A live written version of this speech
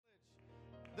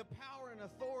power and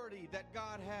authority that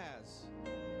God has.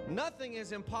 Nothing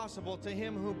is impossible to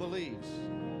him who believes.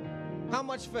 How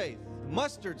much faith?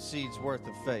 Mustard seeds worth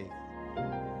of faith.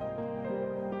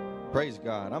 Praise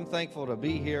God. I'm thankful to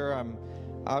be here. I'm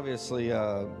obviously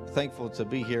thankful to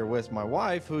be here with my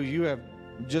wife, who you have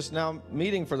just now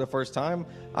meeting for the first time.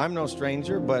 I'm no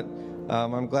stranger, but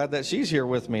I'm glad that she's here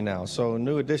with me now. So,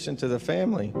 new addition to the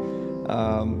family.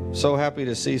 So happy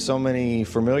to see so many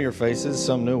familiar faces,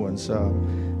 some new ones.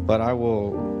 But I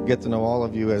will get to know all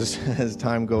of you as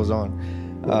time goes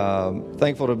on.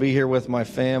 Thankful to be here with my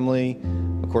family.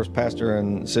 Of course, Pastor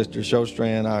and Sister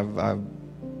Shostrand, I've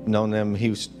known them.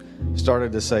 He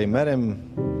started to say, met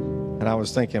him, and I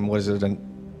was thinking, was it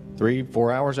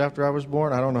 3-4 hours after I was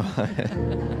born? I don't know.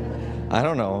 I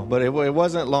don't know, but it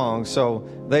wasn't long. So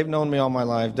they've known me all my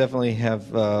life, definitely have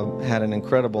had an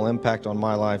incredible impact on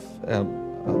my life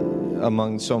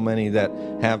among so many that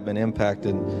have been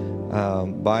impacted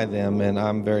by them. And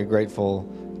I'm very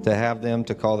grateful to have them,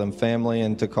 to call them family,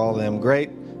 and to call them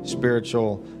great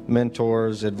spiritual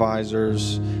mentors,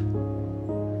 advisors,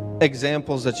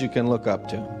 examples that you can look up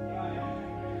to.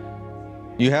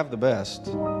 You have the best.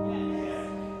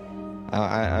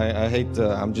 I hate to,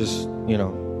 I'm just,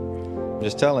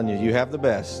 just telling you, you have the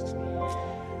best.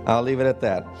 I'll leave it at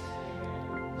that.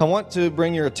 I want to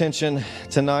bring your attention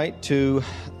tonight to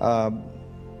a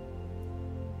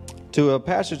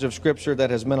passage of Scripture that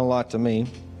has meant a lot to me.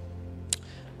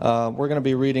 We're going to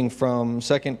be reading from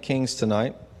 2 Kings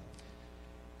tonight.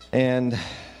 And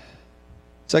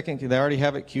they already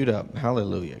have it queued up.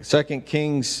 Hallelujah. 2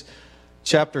 Kings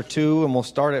chapter 2, and we'll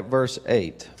start at verse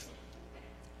 8.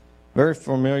 Very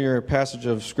familiar passage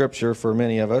of Scripture for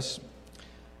many of us.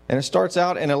 And it starts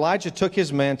out, and Elijah took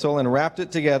his mantle and wrapped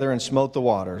it together and smote the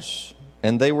waters.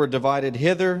 And they were divided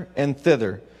hither and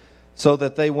thither, so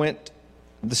that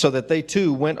they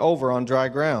too went over on dry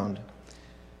ground.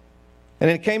 And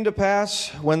it came to pass,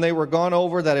 when they were gone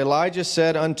over, that Elijah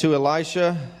said unto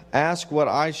Elisha, ask what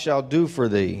I shall do for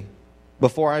thee,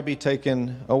 before I be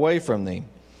taken away from thee.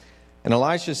 And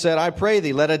Elisha said, I pray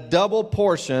thee, let a double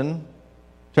portion,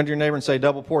 turn to your neighbor and say,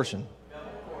 double portion.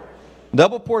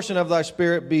 Double portion of thy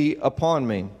spirit be upon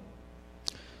me.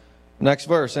 Next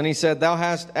verse. And he said, thou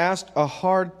hast asked a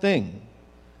hard thing.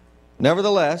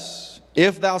 Nevertheless,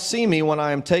 if thou see me when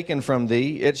I am taken from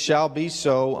thee, it shall be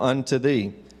so unto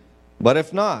thee. But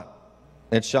if not,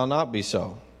 it shall not be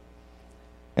so.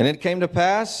 And it came to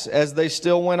pass, as they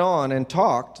still went on and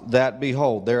talked, that,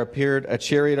 behold, there appeared a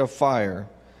chariot of fire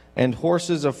and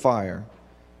horses of fire,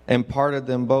 and parted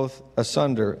them both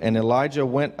asunder. And Elijah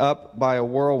went up by a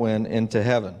whirlwind into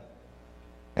heaven.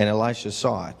 And Elisha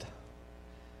saw it.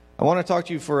 I want to talk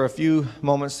to you for a few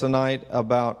moments tonight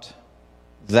about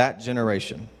that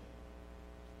generation.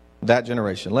 That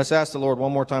generation. Let's ask the Lord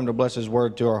one more time to bless His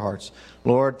word to our hearts.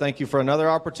 Lord, thank you for another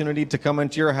opportunity to come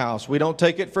into your house. We don't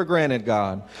take it for granted,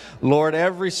 God. Lord,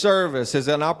 every service is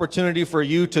an opportunity for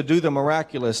you to do the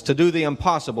miraculous, to do the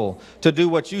impossible, to do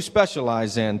what you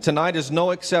specialize in. Tonight is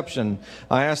no exception.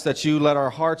 I ask that you let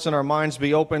our hearts and our minds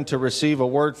be open to receive a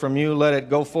word from you. Let it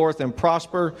go forth and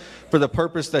prosper for the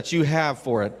purpose that you have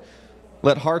for it.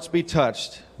 Let hearts be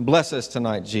touched. Bless us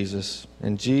tonight, Jesus.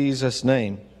 In Jesus'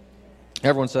 name.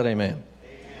 Everyone said amen.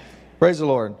 Amen. Praise the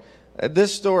Lord.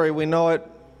 This story, we know it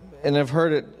and have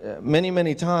heard it many,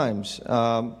 many times.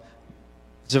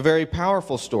 It's a very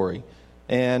powerful story.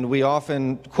 And we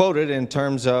often quote it in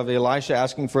terms of Elisha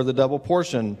asking for the double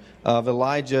portion of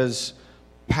Elijah's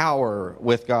power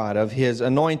with God, of his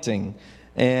anointing.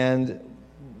 And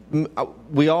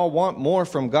we all want more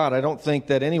from God. I don't think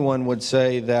that anyone would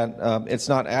say that it's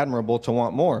not admirable to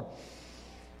want more.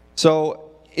 So,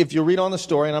 if you read on the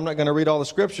story, and I'm not going to read all the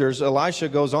scriptures, Elisha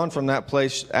goes on from that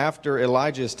place after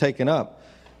Elijah is taken up.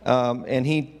 And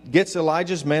he gets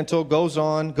Elijah's mantle,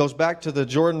 goes back to the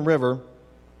Jordan River,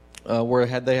 where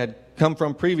they had come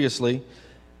from previously,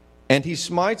 and he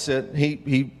smites it.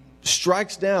 He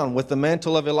strikes down with the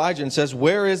mantle of Elijah and says,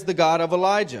 where is the God of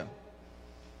Elijah?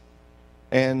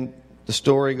 And the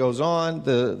story goes on,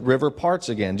 the river parts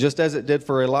again, just as it did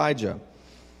for Elijah.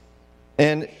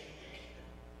 And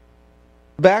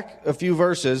back a few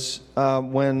verses,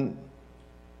 when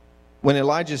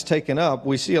Elijah is taken up,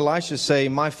 we see Elisha say,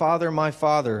 my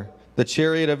father, the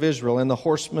chariot of Israel and the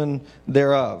horsemen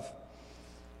thereof.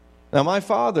 Now, my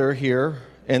father here,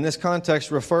 in this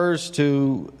context, refers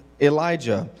to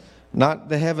Elijah, not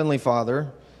the heavenly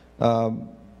Father,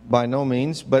 by no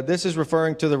means, but this is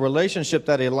referring to the relationship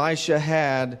that Elisha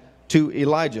had to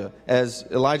Elijah, as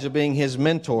Elijah being his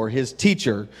mentor, his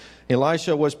teacher.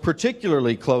 Elisha was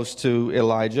particularly close to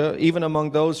Elijah, even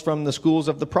among those from the schools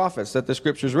of the prophets that the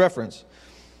scriptures reference.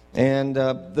 And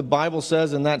the Bible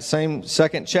says in that same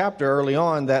second chapter early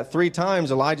on that 3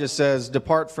 times Elijah says,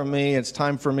 "Depart from me, it's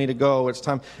time for me to go, it's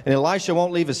time." And Elisha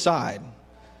won't leave his side.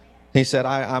 He said,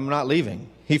 I'm not leaving.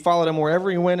 He followed him wherever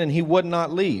he went, and he would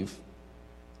not leave.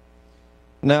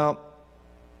 Now,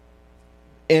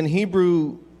 in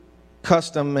Hebrew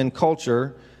custom and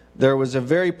culture, there was a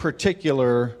very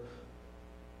particular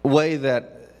way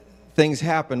that things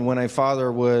happened when a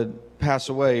father would pass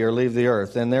away or leave the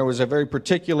earth. And there was a very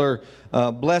particular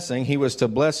blessing. He was to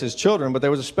bless his children, but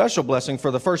there was a special blessing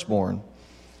for the firstborn.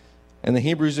 And the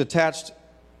Hebrews attached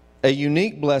a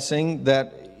unique blessing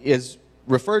that is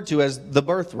referred to as the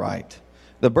birthright.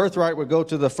 The birthright would go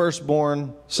to the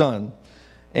firstborn son.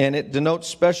 And it denotes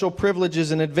special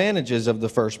privileges and advantages of the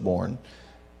firstborn,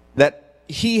 that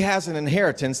he has an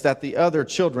inheritance that the other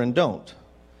children don't.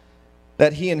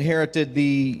 That he inherited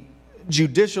the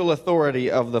judicial authority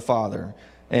of the father.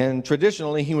 And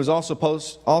traditionally, he was also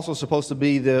supposed to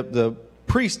be the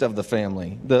priest of the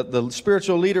family, the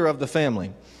spiritual leader of the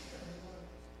family.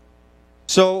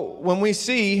 So when we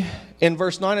see in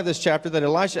verse 9 of this chapter that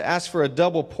Elisha asks for a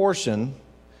double portion,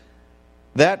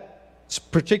 that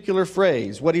particular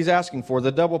phrase, what he's asking for,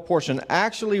 the double portion,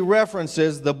 actually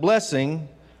references the blessing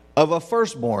of a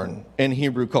firstborn in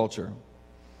Hebrew culture.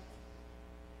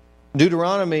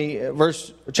 Deuteronomy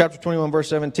chapter 21 verse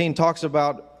 17 talks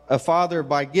about a father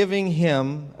by giving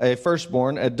him, a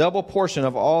firstborn, a double portion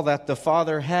of all that the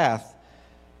father hath,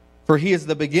 for he is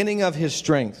the beginning of his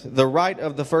strength. The right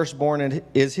of the firstborn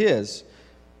is his.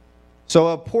 So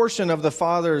a portion of the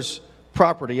father's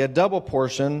property, a double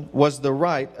portion, was the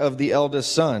right of the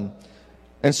eldest son.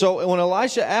 And so when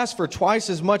Elisha asked for twice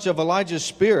as much of Elijah's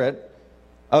spirit,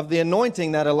 of the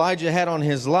anointing that Elijah had on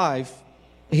his life,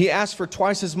 he asked for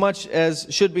twice as much as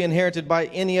should be inherited by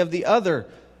any of the other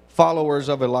followers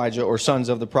of Elijah or sons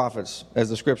of the prophets, as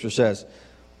the scripture says.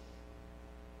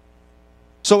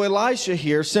 So Elisha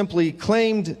here simply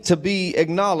claimed to be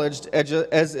acknowledged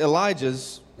as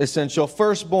Elijah's essential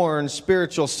firstborn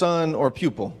spiritual son or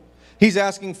pupil. He's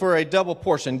asking for a double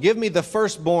portion. Give me the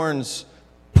firstborn's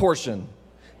portion.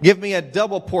 Give me a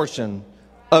double portion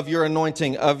of your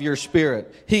anointing, of your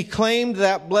spirit. He claimed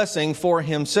that blessing for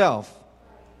himself.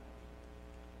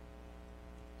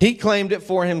 He claimed it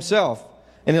for himself.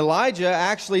 And Elijah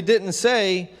actually didn't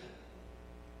say,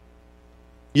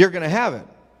 "You're going to have it."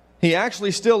 He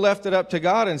actually still left it up to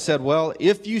God and said, "Well,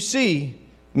 if you see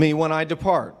me when I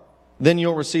depart, then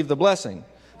you'll receive the blessing."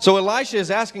 So Elisha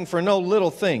is asking for no little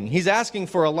thing. He's asking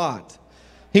for a lot.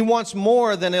 He wants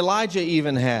more than Elijah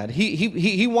even had.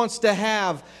 He wants to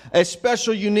have a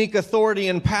special, unique authority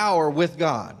and power with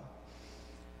God.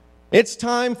 It's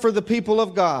time for the people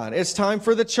of God. It's time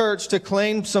for the church to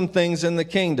claim some things in the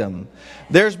kingdom.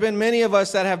 There's been many of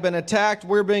us that have been attacked.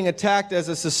 We're being attacked as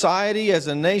a society, as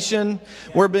a nation.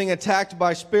 We're being attacked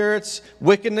by spirits,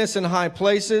 wickedness in high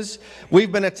places.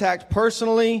 We've been attacked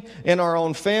personally in our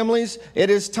own families. It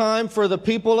is time for the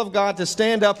people of God to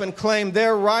stand up and claim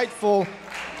their rightful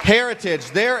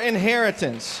heritage, their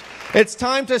inheritance. It's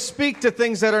time to speak to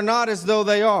things that are not as though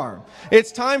they are. It's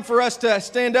time for us to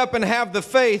stand up and have the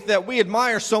faith that we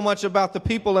admire so much about the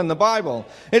people in the Bible.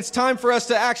 It's time for us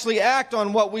to actually act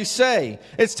on what we say.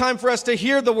 It's time for us to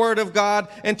hear the Word of God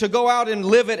and to go out and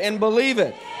live it and believe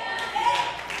it.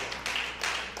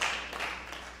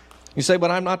 You say, "But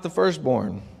I'm not the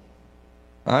firstborn."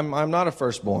 I'm not a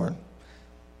firstborn.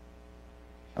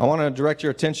 I want to direct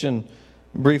your attention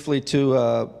briefly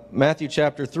to Matthew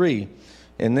chapter 3.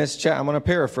 In this I'm going to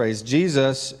paraphrase.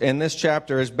 Jesus, in this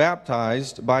chapter, is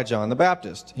baptized by John the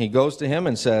Baptist. He goes to him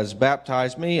and says,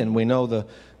 "Baptize me," and we know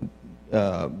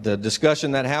the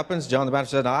discussion that happens. John the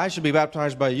Baptist said, "I should be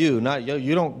baptized by you, not you.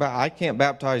 You don't. I can't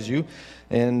baptize you."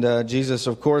 And Jesus,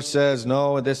 of course, says,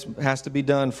 "No, this has to be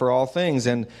done for all things."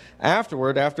 And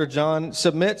afterward, after John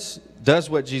submits,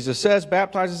 does what Jesus says,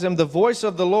 baptizes him, the voice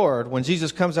of the Lord, when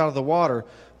Jesus comes out of the water,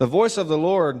 the voice of the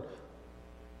Lord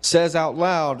says out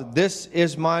loud, "This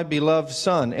is my beloved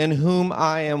Son, in whom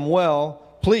I am well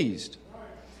pleased."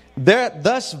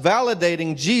 Thus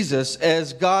validating Jesus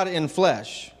as God in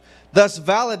flesh, thus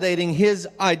validating his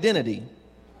identity.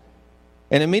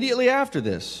 And immediately after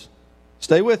this,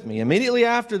 stay with me, immediately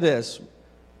after this,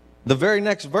 the very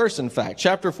next verse, in fact,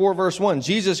 chapter 4, verse 1,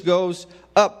 Jesus goes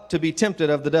up to be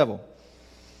tempted of the devil.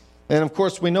 And of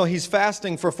course, we know he's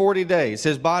fasting for 40 days.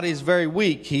 His body's very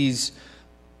weak. He's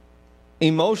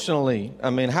emotionally,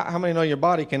 how many know your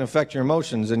body can affect your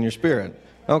emotions and your spirit?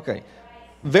 Okay.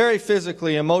 Very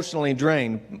physically, emotionally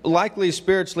drained, likely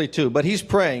spiritually too, but he's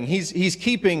praying. He's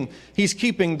keeping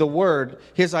the word,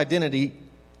 his identity,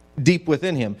 deep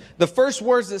within him. The first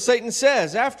words that Satan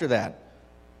says after that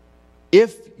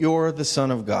if you're the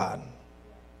Son of God.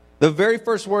 The very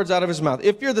first words out of his mouth,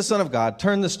 if you're the Son of God,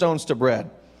 turn the stones to bread.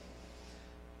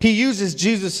 He uses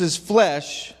Jesus'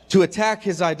 flesh to attack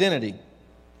his identity,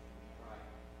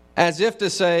 as if to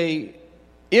say,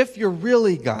 if you're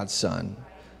really God's Son,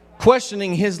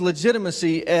 questioning his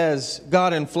legitimacy as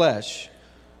God in flesh,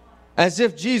 as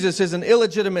if Jesus is an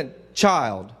illegitimate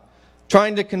child,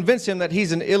 trying to convince him that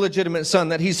he's an illegitimate son,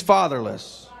 that he's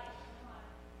fatherless.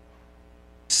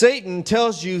 Satan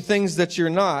tells you things that you're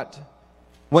not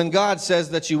when God says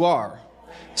that you are.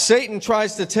 Satan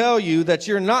tries to tell you that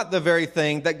you're not the very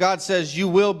thing that God says you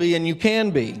will be and you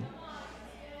can be.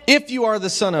 If you are the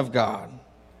Son of God,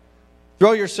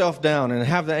 throw yourself down and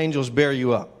have the angels bear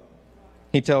you up,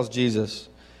 he tells Jesus.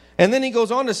 And then he goes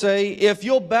on to say, if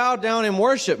you'll bow down and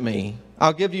worship me,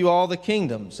 I'll give you all the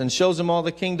kingdoms, and shows him all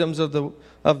the kingdoms of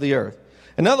the earth.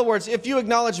 In other words, if you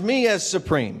acknowledge me as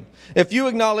supreme, if you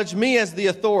acknowledge me as the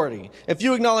authority, if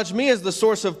you acknowledge me as the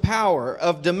source of power,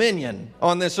 of dominion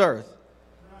on this earth,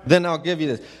 then I'll give you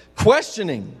this.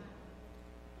 Questioning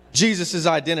Jesus'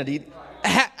 identity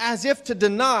as if to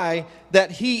deny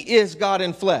that he is God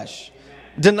in flesh.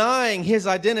 Denying his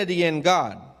identity in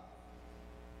God.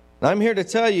 I'm here to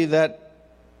tell you that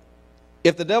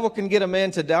if the devil can get a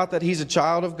man to doubt that he's a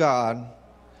child of God,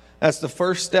 that's the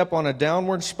first step on a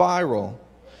downward spiral,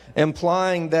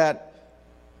 implying that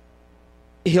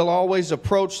he'll always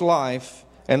approach life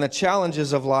and the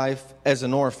challenges of life as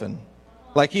an orphan.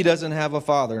 Like he doesn't have a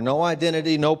father. No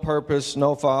identity, no purpose,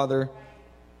 no father.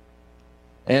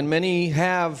 And many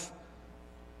have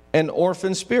an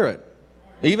orphan spirit.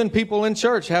 Even people in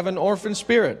church have an orphan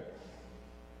spirit.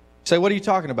 Say, what are you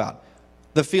talking about?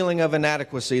 The feeling of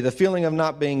inadequacy, the feeling of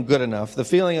not being good enough, the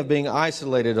feeling of being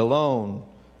isolated, alone,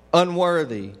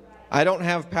 unworthy. I don't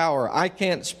have power. I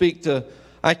can't speak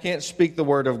the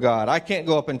word of God. I can't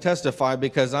go up and testify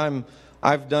because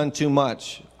I've done too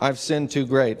much. I've sinned too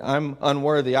great. I'm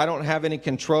unworthy. I don't have any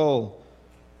control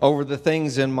over the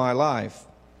things in my life.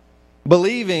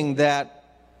 Believing that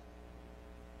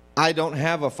I don't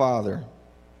have a father.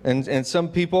 And some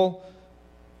people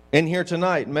in here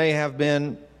tonight may have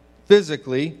been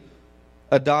physically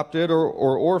adopted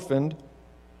or orphaned.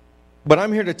 But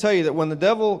I'm here to tell you that when the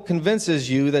devil convinces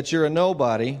you that you're a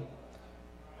nobody,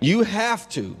 you have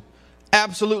to,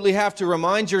 absolutely have to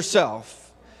remind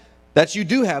yourself that you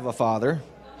do have a father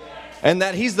and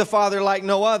that he's the father like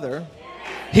no other.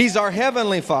 He's our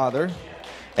heavenly Father.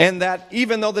 And that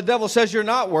even though the devil says you're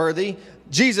not worthy,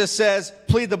 Jesus says,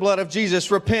 plead the blood of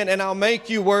Jesus, repent, and I'll make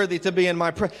you worthy to be in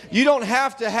my presence. You don't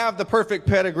have to have the perfect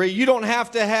pedigree. You don't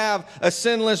have to have a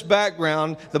sinless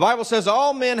background. The Bible says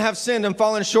all men have sinned and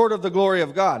fallen short of the glory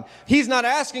of God. He's not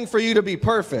asking for you to be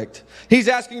perfect. He's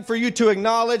asking for you to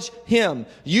acknowledge him.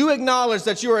 You acknowledge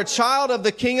that you are a child of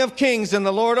the King of Kings and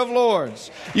the Lord of Lords.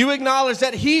 You acknowledge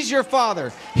that he's your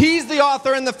Father. He's the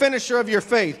author and the finisher of your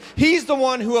faith. He's the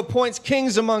one who appoints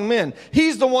kings among men.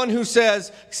 He's the one who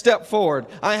says, step forward.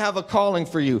 I have a calling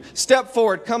for you. Step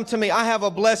forward. Come to me. I have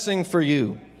a blessing for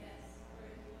you.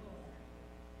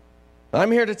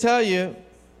 I'm here to tell you,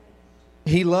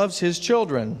 he loves his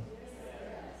children.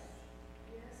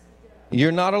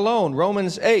 You're not alone.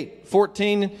 Romans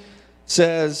 8:14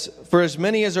 says, for as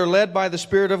many as are led by the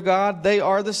Spirit of God, they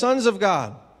are the sons of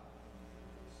God.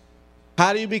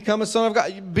 How do you become a son of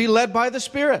God? You be led by the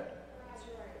Spirit.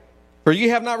 For ye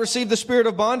have not received the spirit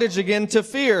of bondage again to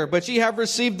fear, but ye have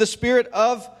received the spirit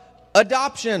of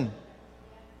adoption.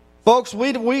 Folks,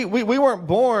 we weren't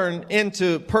born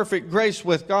into perfect grace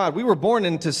with God. We were born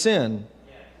into sin.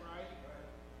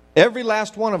 Every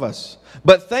last one of us.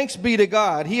 But thanks be to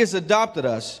God, he has adopted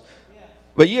us.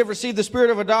 But ye have received the spirit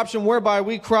of adoption, whereby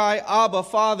we cry, Abba,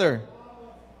 Father.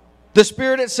 The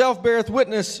Spirit itself beareth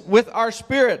witness with our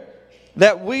spirit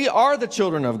that we are the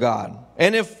children of God.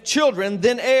 And if children,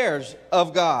 then heirs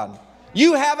of God.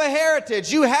 You have a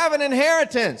heritage. You have an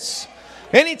inheritance.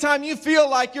 Anytime you feel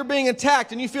like you're being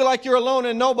attacked and you feel like you're alone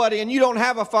and nobody and you don't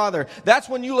have a father, that's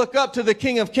when you look up to the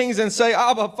King of Kings and say,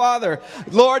 Abba, Father,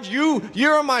 Lord,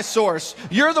 you're my source.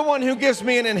 You're the one who gives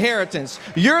me an inheritance.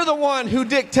 You're the one who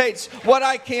dictates what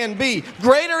I can be.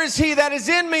 Greater is he that is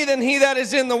in me than he that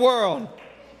is in the world.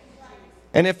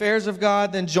 And if heirs of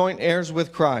God, then joint heirs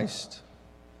with Christ.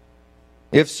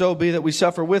 If so be that we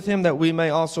suffer with him, that we may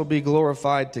also be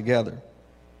glorified together.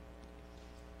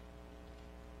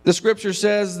 The scripture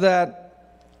says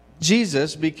that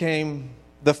Jesus became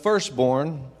the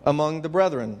firstborn among the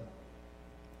brethren.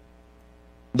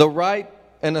 The right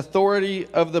and authority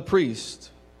of the priest,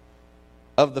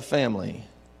 of the family,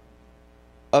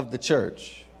 of the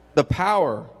church. The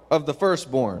power of the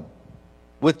firstborn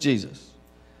with Jesus.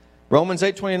 Romans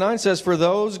 8:29 says, for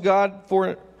those God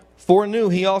foreknew,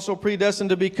 he also predestined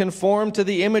to be conformed to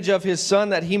the image of his Son,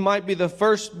 that he might be the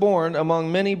firstborn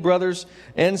among many brothers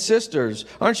and sisters.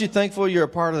 Aren't you thankful you're a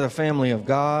part of the family of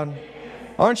God?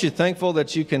 Aren't you thankful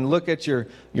that you can look at your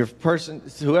person,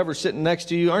 whoever's sitting next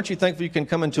to you? Aren't you thankful you can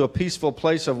come into a peaceful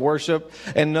place of worship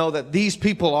and know that these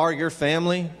people are your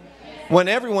family? When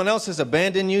everyone else has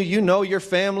abandoned you, you know your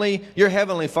family, your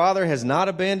Heavenly Father has not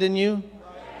abandoned you.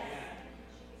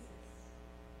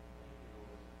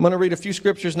 I'm going to read a few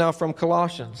scriptures now from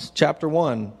Colossians chapter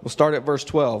 1. We'll start at verse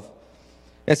 12.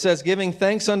 It says, giving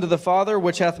thanks unto the Father,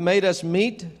 which hath made us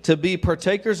meet to be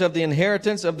partakers of the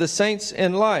inheritance of the saints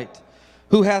in light,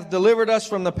 who hath delivered us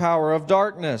from the power of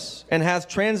darkness, and hath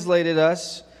translated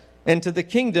us into the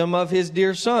kingdom of his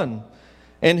dear Son,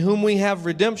 in whom we have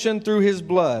redemption through his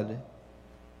blood,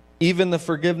 even the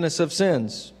forgiveness of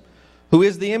sins, who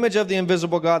is the image of the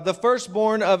invisible God, the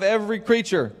firstborn of every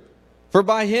creature. For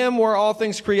by him were all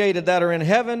things created, that are in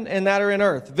heaven and that are in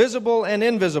earth, visible and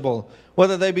invisible,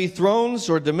 whether they be thrones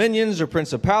or dominions or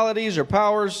principalities or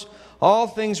powers. All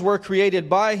things were created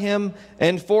by him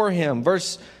and for him.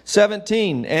 Verse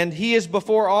 17, and he is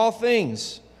before all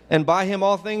things, and by him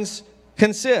all things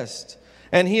consist.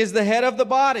 And he is the head of the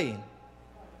body,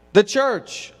 the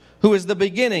church, who is the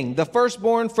beginning, the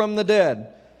firstborn from the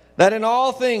dead, that in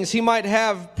all things he might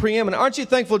have preeminence. Aren't you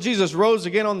thankful Jesus rose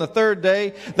again on the third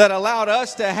day, that allowed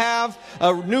us to have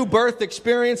a new birth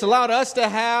experience, allowed us to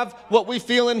have what we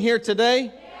feel in here today?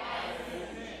 Yes.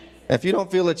 If you don't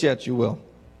feel it yet, you will.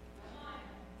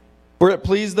 For it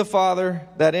pleased the Father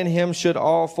that in him should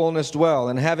all fullness dwell,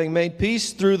 and having made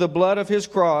peace through the blood of his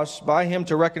cross, by him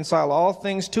to reconcile all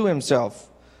things to himself.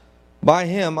 By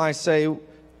him, I say,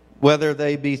 whether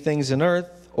they be things in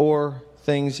earth or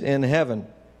things in heaven.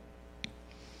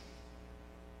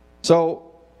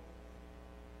 So,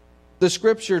 the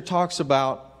scripture talks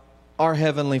about our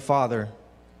Heavenly Father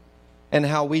and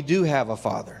how we do have a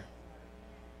Father.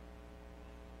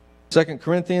 2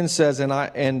 Corinthians says,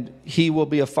 and he will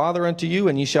be a father unto you,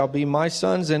 and ye shall be my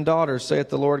sons and daughters, saith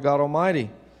the Lord God Almighty.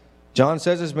 John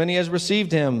says, as many as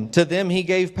received him, to them he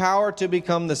gave power to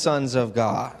become the sons of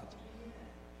God,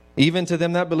 even to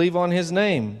them that believe on his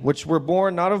name, which were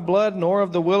born not of blood, nor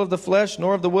of the will of the flesh,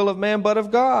 nor of the will of man, but of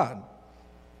God.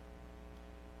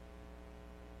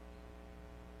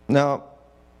 Now,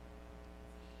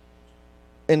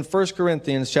 in 1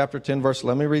 Corinthians chapter 10, verse,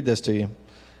 let me read this to you.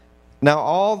 Now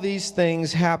all these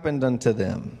things happened unto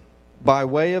them by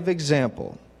way of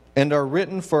example, and are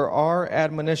written for our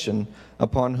admonition,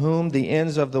 upon whom the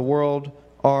ends of the world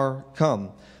are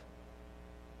come.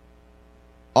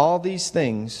 All these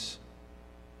things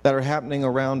that are happening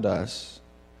around us,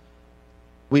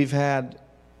 we've had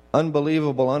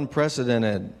unbelievable,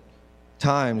 unprecedented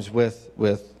times with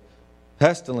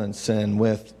pestilence and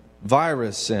with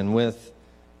virus and with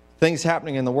things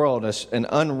happening in the world, an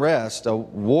unrest,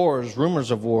 wars,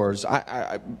 rumors of wars.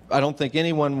 I don't think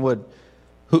anyone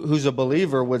who's a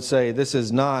believer would say this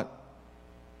is not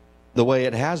the way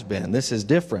it has been. This is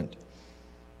different.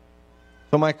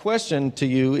 So my question to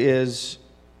you is,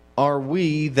 are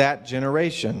we that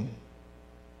generation?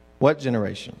 What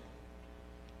generation?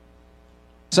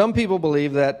 Some people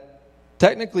believe that,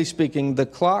 technically speaking, the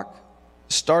clock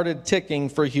started ticking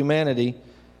for humanity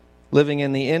living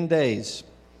in the end days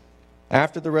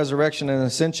after the resurrection and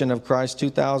ascension of Christ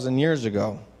 2,000 years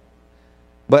ago.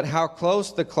 But how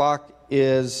close the clock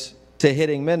is to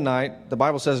hitting midnight, the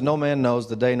Bible says no man knows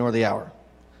the day nor the hour.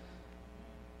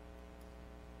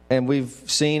 And we've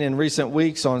seen in recent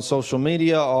weeks on social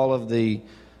media all of the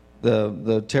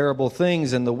terrible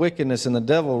things and the wickedness and the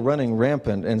devil running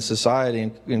rampant in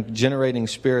society and generating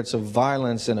spirits of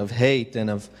violence and of hate and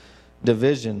of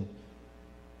division.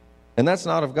 And that's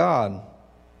not of God.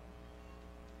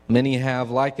 Many have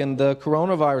likened the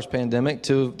coronavirus pandemic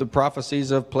to the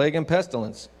prophecies of plague and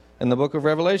pestilence in the book of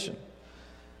Revelation.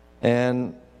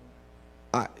 And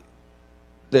we're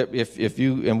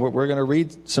going to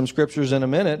read some scriptures in a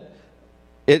minute.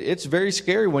 It's very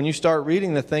scary when you start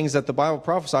reading the things that the Bible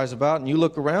prophesies about and you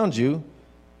look around you.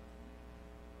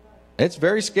 It's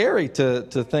very scary to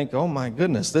think, oh my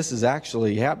goodness, this is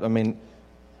actually happening. I mean,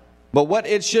 but what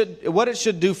it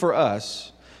should do for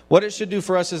us,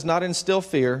 is not instill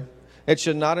fear. It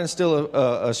should not instill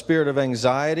a spirit of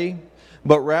anxiety,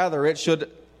 but rather it should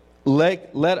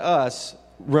let us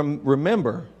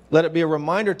remember, let it be a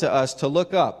reminder to us to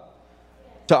look up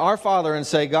to our Father and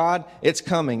say, God, it's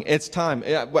coming. It's time.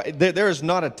 There is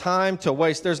not a time to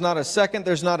waste. There's not a second.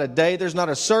 There's not a day. There's not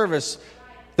a service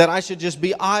that I should just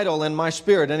be idle in my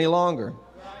spirit any longer.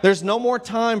 There's no more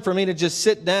time for me to just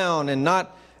sit down and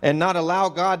not and not allow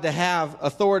God to have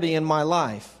authority in my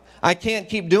life. I can't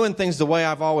keep doing things the way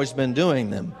I've always been doing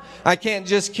them. I can't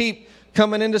just keep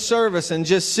coming into service and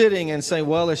just sitting and saying,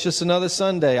 well, it's just another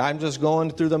Sunday. I'm just going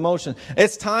through the motion.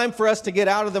 It's time for us to get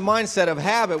out of the mindset of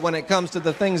habit when it comes to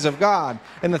the things of God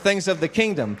and the things of the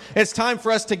kingdom. It's time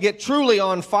for us to get truly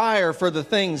on fire for the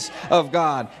things of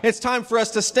God. It's time for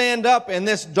us to stand up in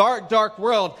this dark, dark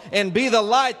world and be the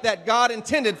light that God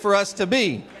intended for us to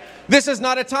be. This is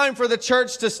not a time for the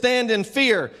church to stand in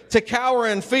fear, to cower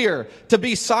in fear, to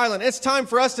be silent. It's time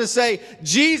for us to say,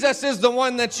 Jesus is the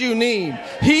one that you need.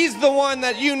 He's the one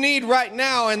that you need right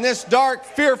now in this dark,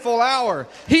 fearful hour.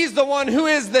 He's the one who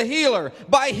is the healer.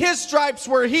 By His stripes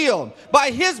we're healed.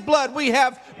 By His blood we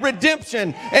have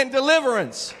redemption and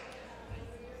deliverance.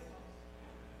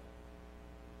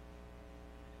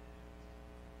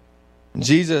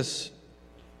 Jesus,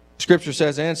 Scripture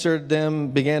says, answered them,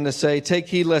 began to say, take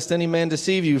heed lest any man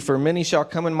deceive you, for many shall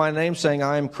come in my name, saying,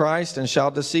 I am Christ, and shall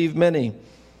deceive many.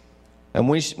 And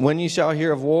when ye shall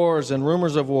hear of wars and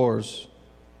rumors of wars,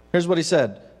 here's what He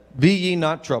said, be ye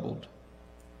not troubled.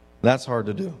 That's hard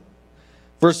to do.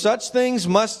 For such things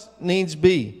must needs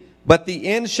be, but the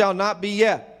end shall not be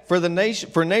yet.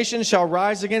 For nation shall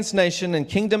rise against nation, and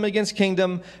kingdom against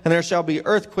kingdom, and there shall be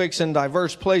earthquakes in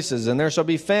diverse places, and there shall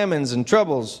be famines and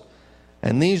troubles.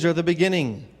 And these are the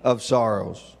beginning of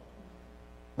sorrows.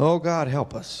 Oh, God,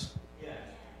 help us.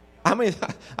 I mean,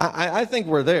 I think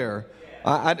we're there.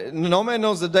 No man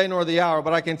knows the day nor the hour,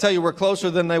 but I can tell you we're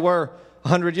closer than they were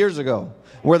 100 years ago.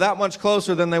 We're that much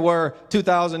closer than they were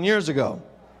 2,000 years ago.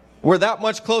 We're that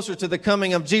much closer to the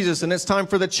coming of Jesus, and it's time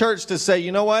for the church to say,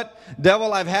 you know what,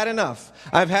 devil, I've had enough.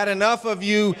 I've had enough of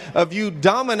you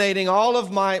dominating all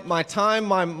of my time,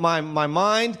 my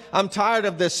mind. I'm tired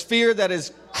of this fear that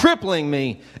is crippling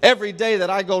me every day that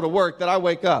I go to work, that I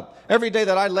wake up, every day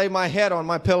that I lay my head on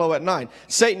my pillow at night.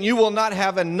 Satan, you will not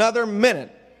have another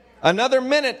minute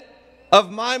of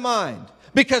my mind,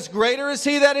 because greater is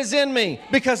He that is in me,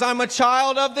 because I'm a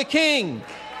child of the King.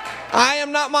 I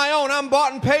am not my own. I'm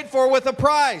bought and paid for with a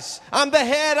price. I'm the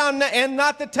head and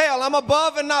not the tail. I'm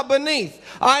above and not beneath.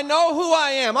 I know who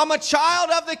I am. I'm a child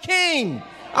of the King.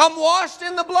 I'm washed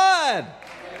in the blood.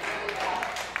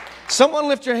 Someone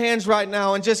lift your hands right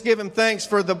now and just give Him thanks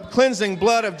for the cleansing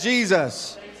blood of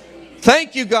Jesus.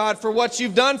 Thank you, God, for what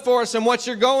you've done for us and what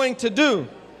you're going to do.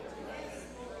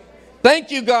 Thank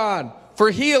you, God,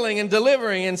 for healing and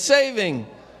delivering and saving.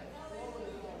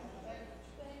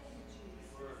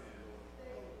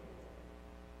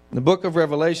 The book of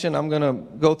Revelation, I'm going to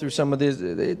go through some of these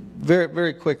very,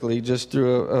 very quickly, just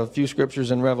through a few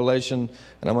scriptures in Revelation,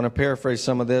 and I'm going to paraphrase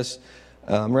some of this.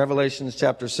 Revelation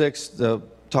chapter 6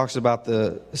 talks about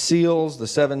the seals, the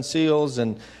 7 seals,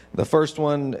 and the first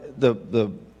one,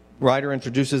 the writer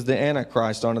introduces the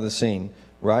Antichrist onto the scene,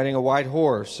 riding a white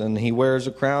horse, and he wears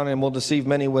a crown and will deceive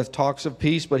many with talks of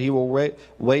peace, but he will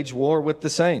wage war with the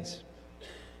saints.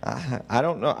 I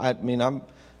don't know. I mean,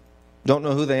 don't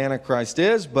know who the Antichrist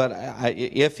is, but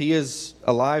if he is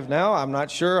alive now, I'm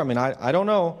not sure. I mean, I don't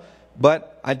know.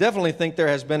 But I definitely think there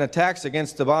has been attacks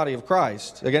against the body of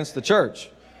Christ, against the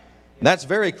church. That's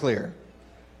very clear.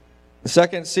 The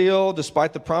second seal,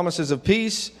 despite the promises of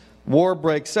peace, war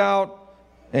breaks out,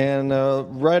 and a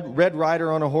red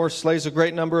rider on a horse slays a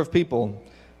great number of people.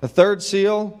 The third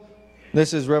seal,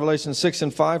 this is Revelation 6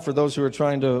 and 5, for those who are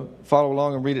trying to follow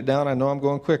along and read it down. I know I'm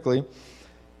going quickly.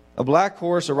 A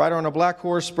rider on a black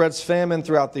horse spreads famine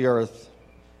throughout the earth.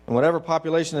 And whatever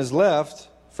population is left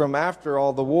from after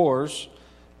all the wars,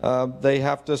 they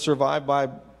have to survive by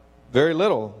very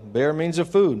little, bare means of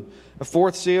food. The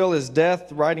fourth seal is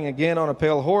death, riding again on a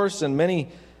pale horse, and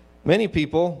many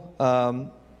people,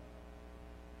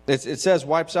 it says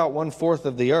wipes out 1/4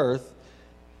 of the earth.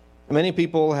 Many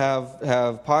people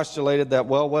have postulated that,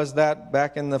 well, was that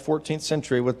back in the 14th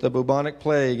century with the bubonic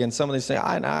plague and some of these things?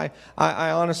 I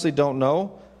honestly don't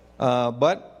know,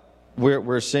 but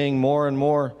we're seeing more and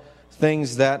more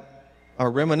things that are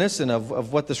reminiscent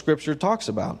of what the Scripture talks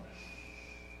about.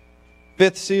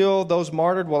 Fifth seal, those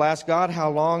martyred will ask God how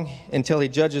long until He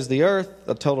judges the earth.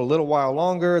 A total little while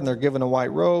longer, and they're given a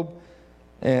white robe.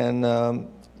 And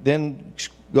then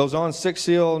goes on, sixth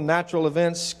seal, natural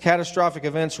events, catastrophic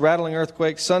events, rattling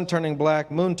earthquakes, sun turning black,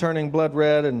 moon turning blood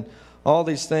red, and all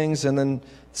these things. And then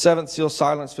seventh seal,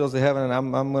 silence fills the heaven.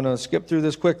 And I'm going to skip through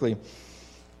this quickly.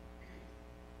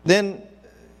 Then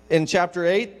in chapter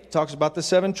 8, it talks about the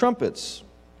 7 trumpets.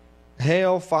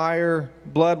 Hail, fire,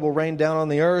 blood will rain down on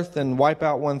the earth and wipe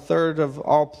out 1/3 of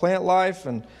all plant life,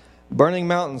 and burning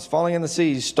mountains, falling in the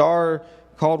seas,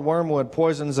 called wormwood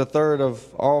poisons a third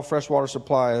of all freshwater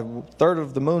supply, a third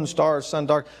of the moon, stars, sun,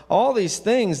 dark. All these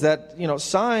things that,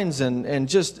 signs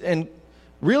and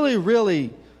really,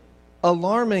 really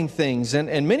alarming things.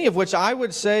 And many of which I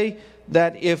would say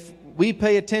that if we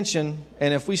pay attention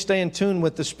and if we stay in tune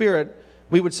with the Spirit,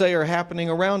 we would say are happening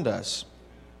around us.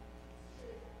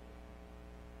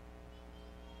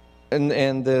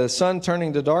 And the sun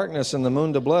turning to darkness and the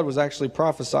moon to blood was actually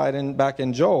prophesied back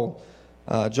in Joel.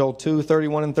 Joel 2,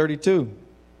 31 and 32.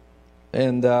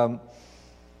 And the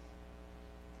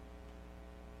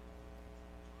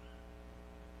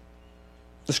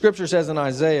scripture says in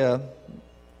Isaiah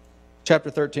chapter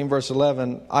 13, verse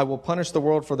 11, I will punish the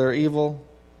world for their evil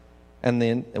and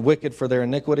the wicked for their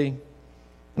iniquity,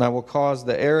 and I will cause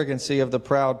the arrogancy of the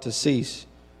proud to cease,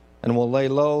 and will lay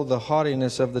low the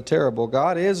haughtiness of the terrible.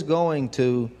 God is going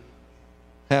to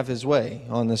have His way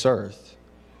on this earth.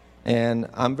 And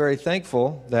I'm very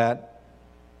thankful that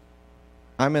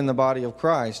I'm in the body of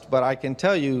Christ. But I can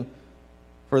tell you,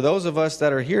 for those of us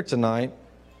that are here tonight,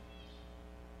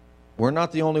 we're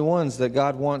not the only ones that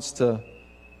God wants to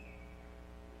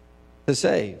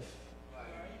save.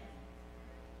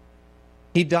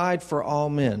 He died for all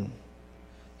men.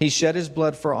 He shed His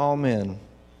blood for all men.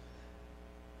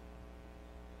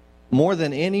 More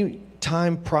than any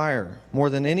time prior, more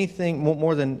than anything,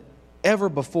 more than ever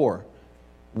before,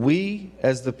 we,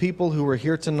 as the people who are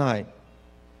here tonight,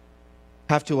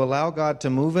 have to allow God to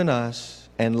move in us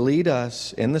and lead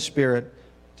us in the Spirit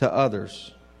to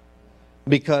others.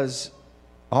 Because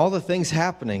all the things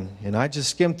happening, and I just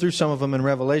skimmed through some of them in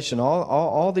Revelation,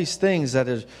 all these things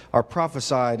that are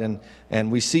prophesied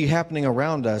and we see happening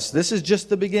around us, this is just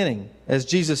the beginning, as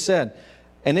Jesus said.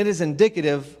 And it is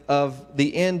indicative of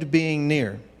the end being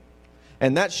near.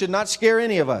 And that should not scare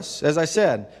any of us, as I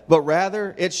said, but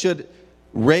rather it should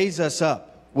raise us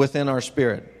up within our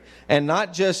spirit. And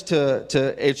not just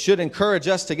it should encourage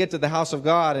us to get to the house of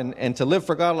God and to live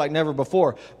for God like never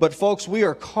before. But folks, we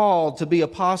are called to be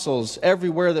apostles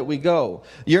everywhere that we go.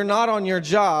 You're not on your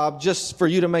job just for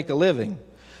you to make a living.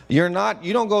 You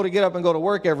don't get up and go to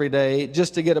work every day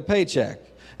just to get a paycheck.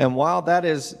 And while that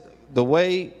is the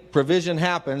way provision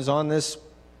happens on this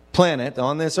planet,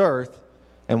 on this earth,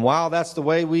 and while that's the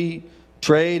way we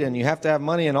trade and you have to have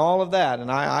money and all of that,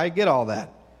 and I get all that,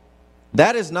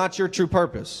 that is not your true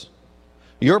purpose.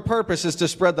 Your purpose is to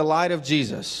spread the light of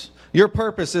Jesus. Your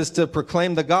purpose is to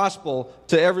proclaim the gospel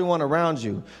to everyone around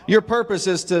you. Your purpose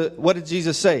is to, what did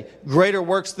Jesus say? Greater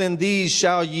works than these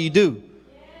shall ye do.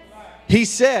 He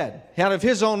said, out of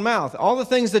His own mouth, all the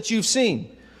things that you've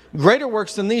seen, greater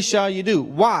works than these shall you do.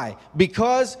 Why?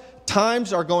 Because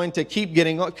times are going to keep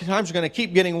getting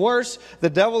worse. The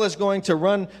devil is going to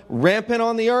run rampant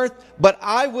on the earth. But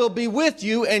I will be with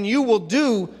you, and you will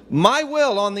do my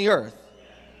will on the earth.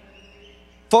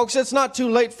 Folks, it's not too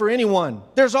late for anyone.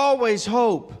 There's always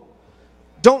hope.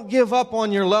 Don't give up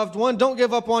on your loved one. Don't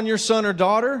give up on your son or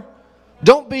daughter.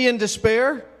 Don't be in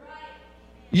despair.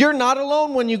 You're not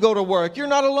alone when you go to work. You're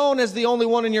not alone as the only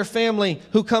one in your family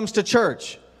who comes to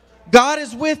church. God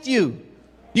is with you.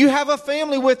 You have a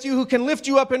family with you who can lift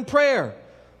you up in prayer.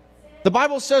 The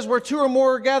Bible says where two or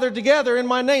more are gathered together in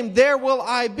my name, there will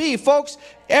I be. Folks,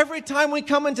 every time we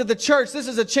come into the church, this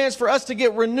is a chance for us to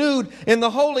get renewed in the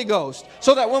Holy Ghost.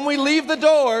 So that when we leave the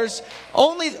doors,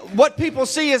 only what people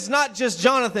see is not just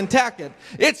Jonathan Tackett.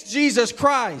 It's Jesus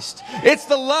Christ. It's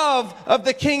the love of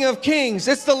the King of Kings.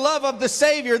 It's the love of the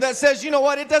Savior that says, you know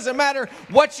what? It doesn't matter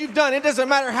what you've done. It doesn't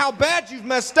matter how bad you've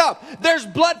messed up. There's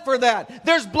blood for that.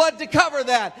 There's blood to cover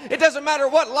that. It doesn't matter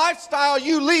what lifestyle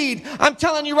you lead. I'm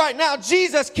telling you right now,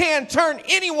 Jesus can turn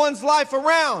anyone's life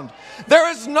around. There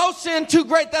is no sin too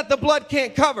great that the blood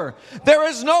can't cover. There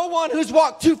is no one who's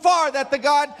walked too far that the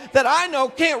God that I know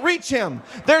can't reach him.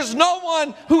 There's no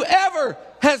one who ever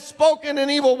has spoken an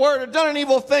evil word or done an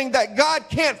evil thing that God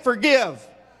can't forgive.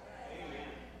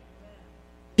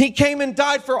 He came and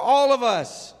died for all of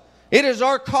us. It is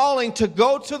our calling to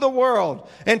go to the world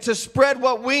and to spread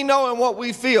what we know and what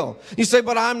we feel. You say,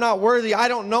 but I'm not worthy. I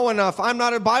don't know enough. I'm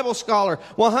not a Bible scholar.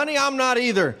 Well, honey, I'm not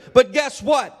either. But guess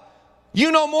what? You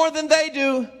know more than they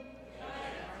do.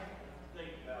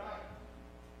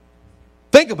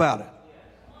 Think about it.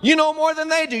 You know more than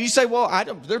they do. You say, well,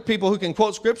 there are people who can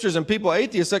quote scriptures and people,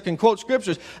 atheists, that can quote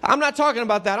scriptures. I'm not talking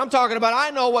about that. I'm talking about I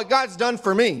know what God's done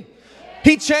for me.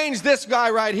 He changed this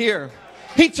guy right here.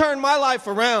 He turned my life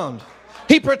around.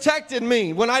 He protected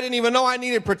me when I didn't even know I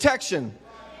needed protection.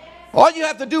 All you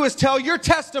have to do is tell your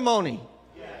testimony.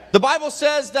 The Bible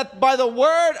says that by the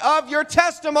word of your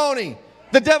testimony,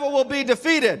 the devil will be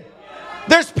defeated.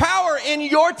 There's power in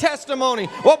your testimony.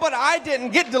 Well, but I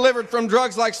didn't get delivered from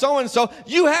drugs like so-and-so.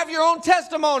 You have your own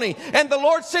testimony. And the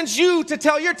Lord sends you to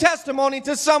tell your testimony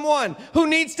to someone who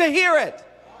needs to hear it.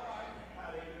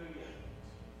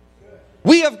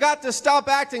 We have got to stop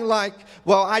acting like,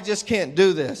 well, I just can't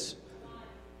do this.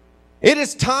 It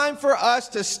is time for us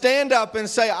to stand up and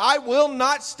say, I will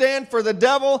not stand for the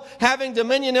devil having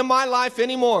dominion in my life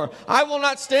anymore. I will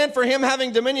not stand for him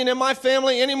having dominion in my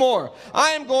family anymore.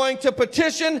 I am going to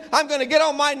petition. I'm going to get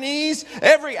on my knees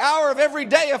every hour of every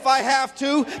day if I have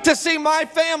to see my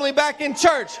family back in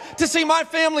church, to see my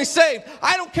family saved.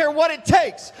 I don't care what it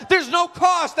takes. There's no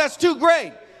cost that's too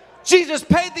great. Jesus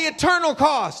paid the eternal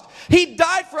cost. He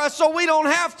died for us so we don't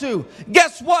have to.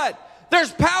 Guess what?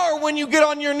 There's power when you get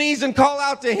on your knees and call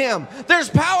out to Him. There's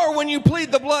power when you plead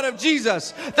the blood of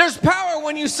Jesus. There's power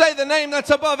when you say the name that's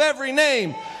above every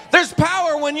name. There's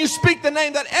power when you speak the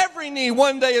name that every knee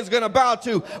one day is going to bow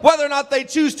to, whether or not they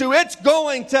choose to. It's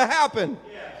going to happen.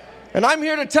 And I'm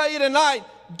here to tell you tonight,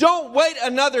 don't wait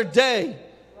another day.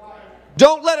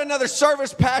 Don't let another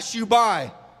service pass you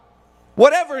by.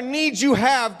 Whatever needs you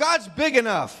have, God's big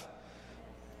enough.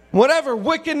 Whatever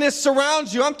wickedness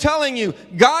surrounds you, I'm telling you,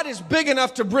 God is big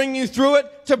enough to bring you through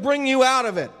it, to bring you out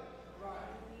of it.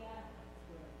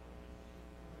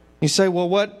 You say, well,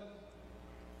 what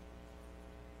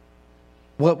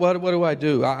do I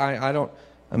do? I know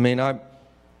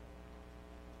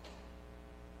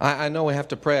I have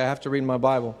to pray. I have to read my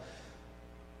Bible.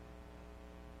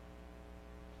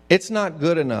 It's not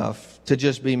good enough to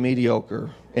just be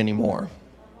mediocre anymore.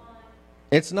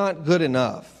 It's not good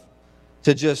enough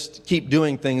to just keep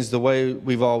doing things the way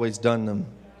we've always done them.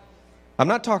 I'm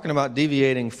not talking about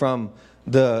deviating from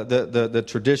the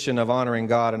tradition of honoring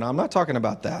God, and I'm not talking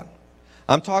about that.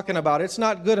 I'm talking about it's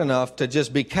not good enough to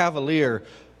just be cavalier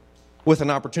with an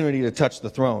opportunity to touch the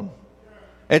throne.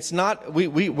 It's not,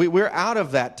 we're out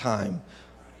of that time.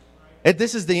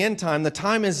 This is the end time. The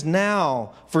time is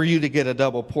now for you to get a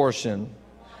double portion.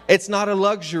 It's not a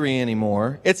luxury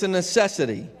anymore. It's a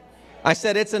necessity. I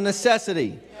said it's a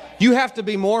necessity. You have to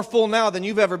be more full now than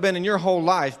you've ever been in your whole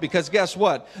life, because guess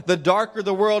what? The darker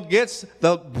the world gets,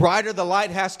 the brighter the light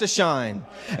has to shine.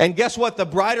 And guess what? The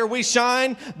brighter we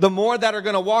shine, the more that are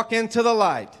going to walk into the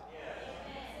light.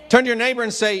 Turn to your neighbor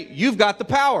and say, you've got the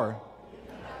power.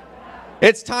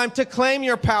 It's time to claim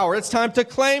your power. It's time to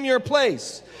claim your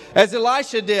place. As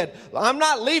Elisha did, I'm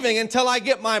not leaving until I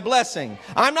get my blessing.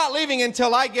 I'm not leaving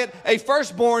until I get a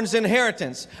firstborn's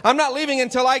inheritance. I'm not leaving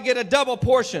until I get a double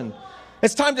portion.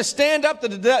 It's time to stand up to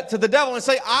the devil and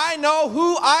say, I know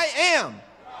who I am.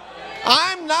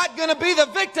 I'm not going to be the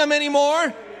victim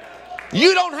anymore.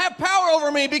 You don't have power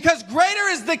over me, because greater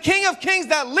is the King of Kings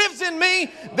that lives in me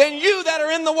than you that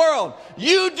are in the world.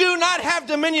 You do not have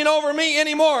dominion over me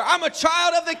anymore. I'm a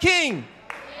child of the King.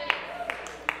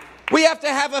 We have to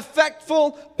have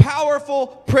effectful, powerful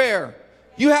prayer.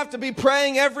 You have to be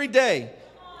praying every day.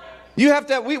 You have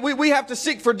to. We have to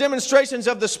seek for demonstrations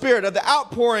of the Spirit, of the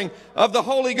outpouring of the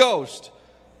Holy Ghost.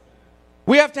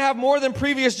 We have to have more than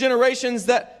previous generations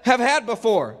that have had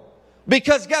before.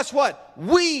 Because guess what?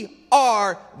 We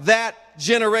are that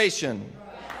generation.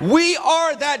 We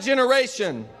are that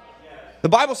generation. The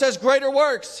Bible says greater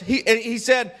works. He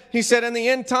said in the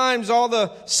end times all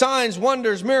the signs,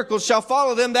 wonders, miracles shall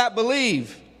follow them that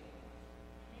believe.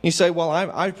 You say, well,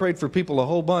 I prayed for people a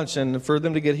whole bunch and for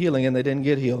them to get healing and they didn't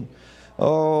get healed.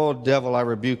 Oh, devil, I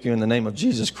rebuke you in the name of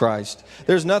Jesus Christ.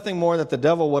 There's nothing more that the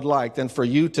devil would like than for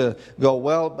you to go,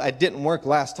 well, it didn't work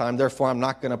last time, therefore I'm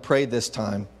not going to pray this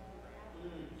time.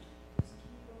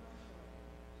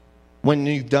 When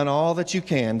you've done all that you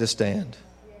can to stand,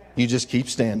 you just keep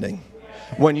standing.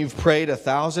 When you've prayed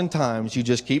 1,000 times, you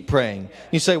just keep praying.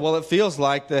 You say, well, it feels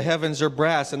like the heavens are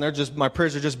brass and my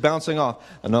prayers are just bouncing off.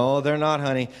 No, they're not,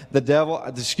 honey.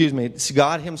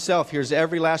 God Himself hears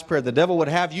every last prayer. The devil would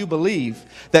have you believe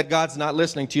that God's not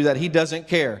listening to you, that He doesn't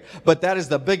care. But that is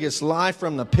the biggest lie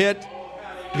from the pit.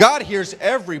 God hears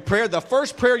every prayer. The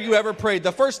first prayer you ever prayed,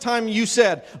 the first time you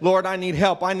said, Lord, I need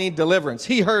help, I need deliverance,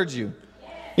 He heard you.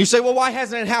 You say, well, why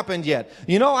hasn't it happened yet?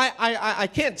 You know, I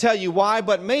can't tell you why,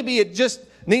 but maybe it just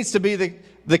needs to be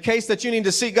the case that you need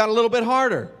to seek God a little bit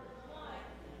harder.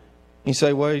 You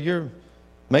say, well, you're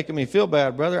making me feel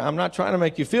bad, brother. I'm not trying to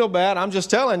make you feel bad. I'm just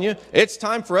telling you, it's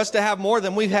time for us to have more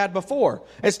than we've had before.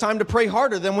 It's time to pray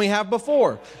harder than we have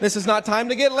before. This is not time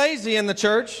to get lazy in the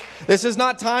church. This is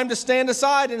not time to stand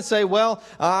aside and say, well,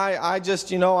 I'm just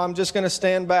going to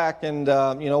stand back and,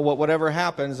 whatever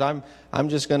happens, I'm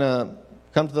just going to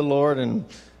come to the Lord and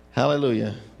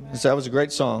hallelujah. That was a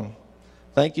great song.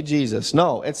 Thank you, Jesus.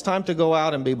 No, it's time to go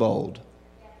out and be bold.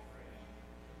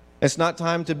 It's not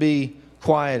time to be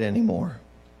quiet anymore.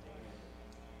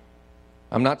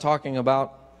 I'm not talking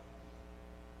about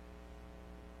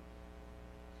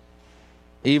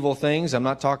evil things. I'm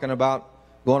not talking about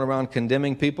going around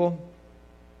condemning people.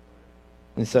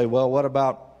 And say, well, what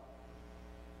about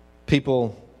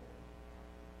people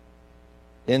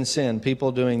in sin,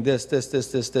 people doing this.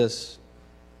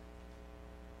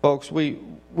 Folks,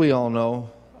 we all know,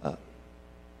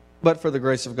 but for the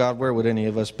grace of God, where would any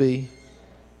of us be?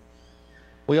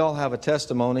 We all have a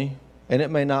testimony, and it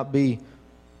may not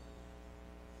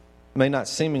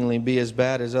seemingly be as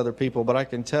bad as other people, but I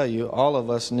can tell you, all of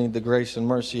us need the grace and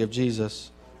mercy of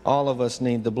Jesus. All of us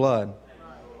need the blood.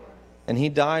 And He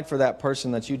died for that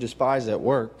person that you despise at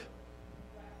work.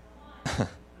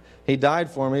 He died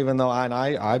for him, even though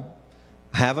I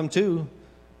have him too.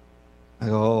 I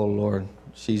go, oh, Lord,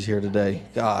 she's here today.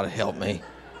 God, help me.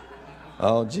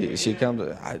 Oh, gee, she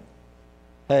comes.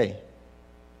 Hey,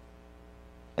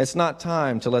 it's not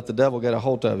time to let the devil get a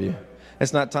hold of you.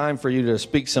 It's not time for you to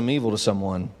speak some evil to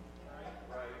someone.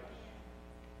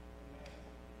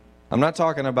 I'm not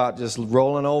talking about just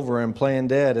rolling over and playing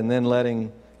dead and then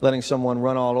letting someone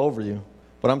run all over you.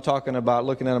 But I'm talking about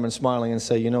looking at them and smiling and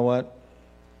say, you know what?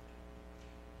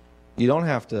 You don't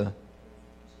have to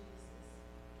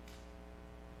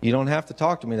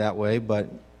talk to me that way, but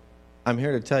I'm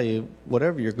here to tell you,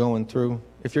 whatever you're going through,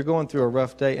 if you're going through a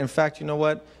rough day, in fact, you know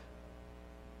what?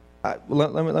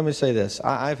 Let me say this.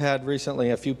 I've had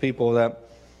recently a few people that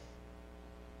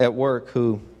at work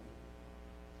who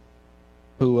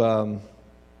the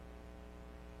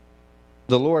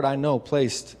Lord I know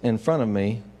placed in front of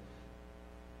me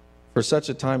for such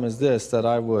a time as this that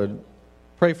I would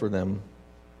pray for them.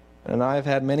 And I've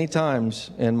had many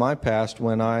times in my past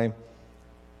when I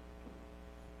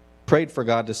prayed for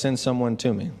God to send someone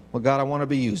to me. Well, God, I want to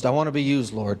be used. I want to be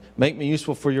used, Lord. Make me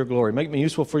useful for your glory. Make me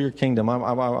useful for your kingdom. I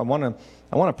want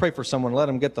to pray for someone. Let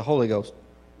them get the Holy Ghost.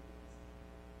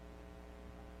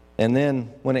 And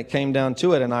then when it came down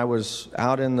to it, and I was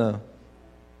out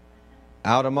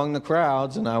among the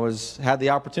crowds, and had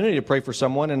the opportunity to pray for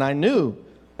someone, and I knew,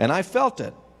 and I felt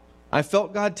it. I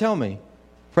felt God tell me,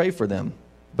 pray for them.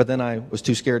 But then I was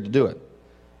too scared to do it.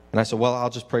 And I said, well, I'll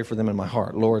just pray for them in my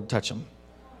heart. Lord, touch them.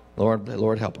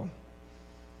 Lord, help them.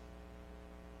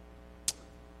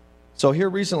 So here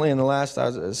recently in the last, I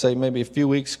would say maybe a few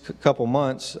weeks, couple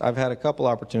months, I've had a couple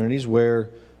opportunities where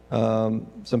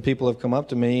some people have come up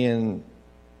to me, and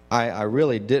I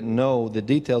really didn't know the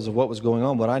details of what was going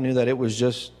on, but I knew that it was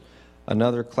just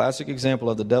another classic example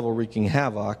of the devil wreaking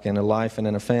havoc in a life and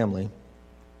in a family.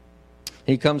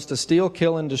 He comes to steal,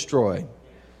 kill, and destroy.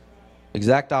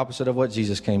 Exact opposite of what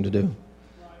Jesus came to do.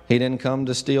 He didn't come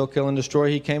to steal, kill, and destroy.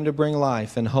 He came to bring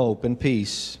life and hope and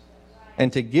peace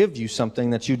and to give you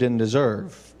something that you didn't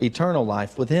deserve, eternal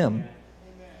life with Him.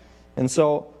 And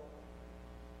so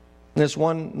this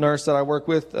one nurse that I work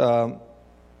with,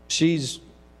 she's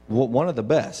one of the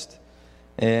best.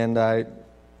 And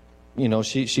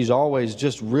she's always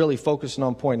just really focusing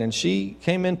on point. And she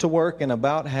came into work and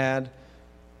about had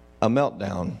a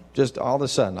meltdown. Just all of a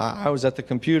sudden, I was at the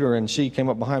computer and she came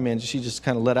up behind me and she just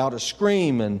kind of let out a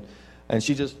scream and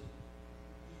she just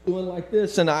doing like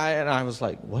this, and I was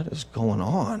like, what is going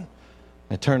on?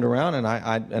 I turned around and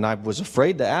I was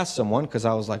afraid to ask someone because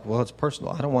I was like, well, it's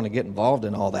personal. I don't want to get involved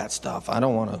in all that stuff. I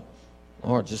don't want to,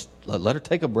 or just let her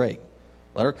take a break.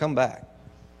 Let her come back.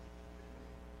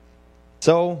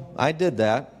 So I did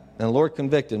that, and the Lord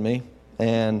convicted me,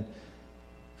 and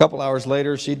a couple hours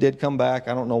later, she did come back.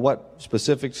 I don't know what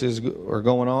specifics are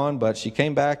going on, but she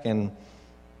came back, and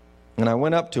I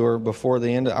went up to her before the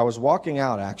end. I was walking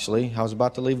out, actually. I was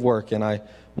about to leave work, and I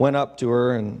went up to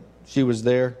her, and she was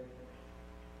there.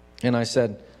 And I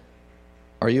said,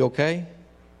 "Are you okay?"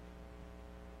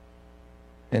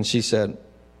 And she said,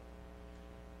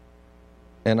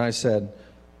 and I said,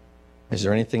 "Is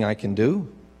there anything I can do?"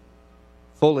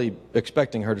 Fully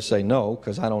expecting her to say no,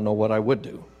 because I don't know what I would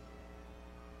do.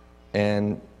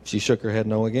 And she shook her head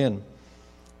no again.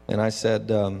 And I said,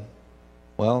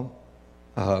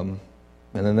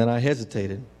 and then I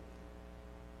hesitated.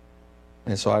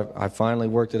 And so I finally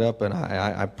worked it up, and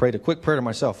I prayed a quick prayer to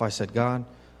myself. I said, God,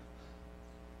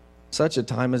 such a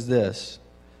time as this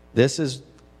is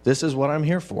what I'm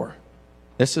here for.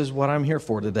 This is what I'm here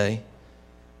for today.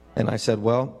 And I said,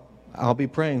 well, I'll be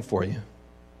praying for you.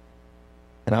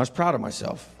 And I was proud of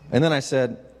myself. And then I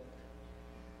said,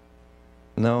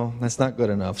 no, that's not good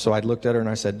enough. So I looked at her and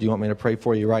I said, do you want me to pray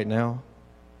for you right now?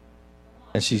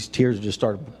 And tears just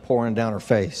started pouring down her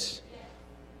face.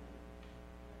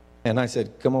 And I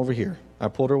said, come over here. I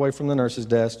pulled her away from the nurse's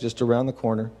desk, just around the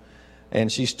corner.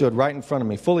 And she stood right in front of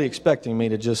me, fully expecting me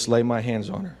to just lay my hands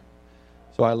on her.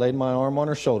 So I laid my arm on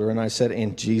her shoulder and I said,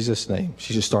 in Jesus' name.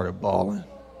 She just started bawling.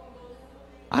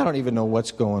 I don't even know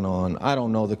what's going on. I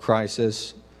don't know the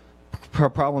crisis.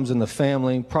 Problems in the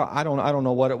family. I don't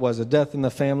know what it was. A death in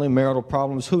the family, marital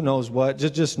problems, who knows what.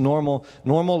 Just normal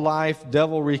life,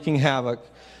 devil wreaking havoc.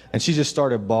 And she just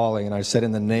started bawling. And I said,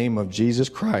 in the name of Jesus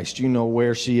Christ, you know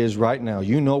where she is right now.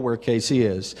 You know where Casey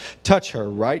is. Touch her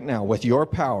right now with your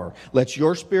power. Let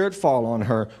your spirit fall on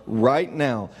her right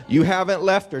now. You haven't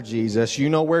left her, Jesus. You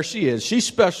know where she is. She's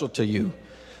special to you.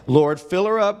 Lord, fill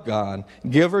her up, God.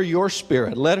 Give her your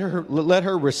spirit. Let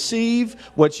her receive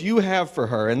what you have for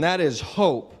her, and that is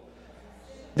hope.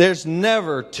 There's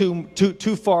never too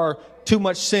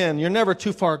much sin. You're never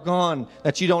too far gone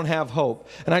that you don't have hope.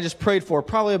 And I just prayed for her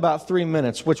probably about 3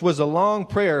 minutes, which was a long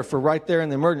prayer for right there in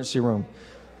the emergency room.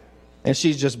 And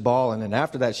she's just bawling. And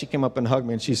after that, she came up and hugged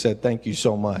me, and she said, thank you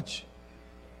so much.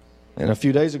 And a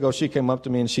few days ago, she came up to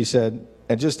me and she said,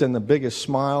 and just in the biggest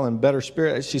smile and better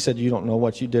spirit, she said, you don't know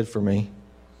what you did for me.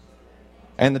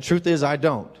 And the truth is, I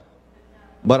don't.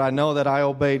 But I know that I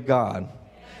obeyed God.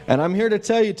 And I'm here to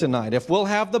tell you tonight, if we'll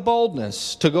have the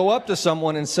boldness to go up to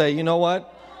someone and say, you know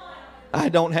what? I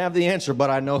don't have the answer, but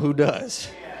I know who does.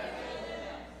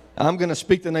 I'm going to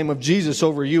speak the name of Jesus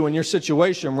over you and your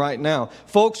situation right now.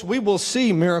 Folks, we will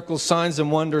see miracles, signs,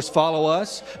 and wonders follow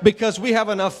us because we have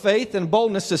enough faith and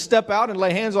boldness to step out and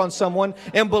lay hands on someone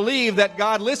and believe that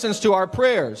God listens to our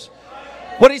prayers.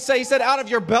 What did he say? He said, out of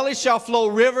your belly shall flow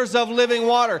rivers of living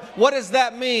water. What does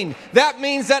that mean? That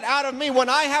means that out of me, when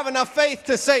I have enough faith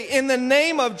to say, in the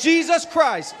name of Jesus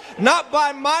Christ, not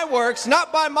by my works,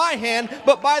 not by my hand,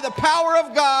 but by the power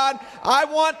of God, I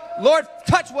want, Lord,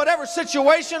 touch whatever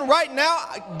situation right now.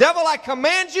 Devil, I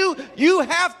command you, you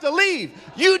have to leave.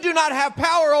 You do not have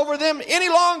power over them any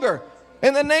longer.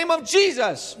 In the name of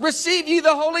Jesus, receive ye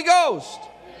the Holy Ghost.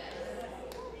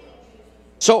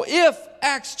 So if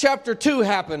Acts chapter 2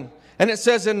 happened, and it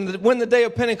says, when the day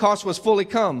of Pentecost was fully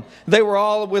come, they were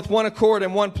all with one accord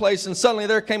in one place, and suddenly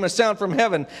there came a sound from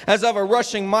heaven as of a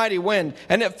rushing mighty wind,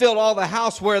 and it filled all the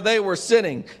house where they were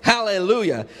sitting.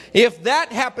 Hallelujah. If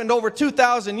that happened over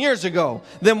 2,000 years ago,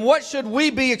 then what should we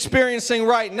be experiencing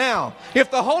right now? If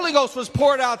the Holy Ghost was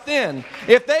poured out then,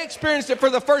 if they experienced it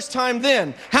for the first time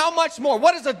then, how much more?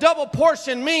 What does a double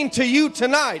portion mean to you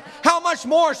tonight? How much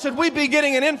more should we be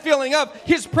getting an infilling of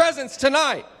His presence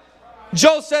tonight?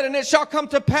 Joel said, and it shall come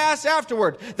to pass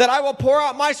afterward that I will pour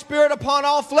out my spirit upon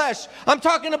all flesh. I'm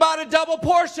talking about a double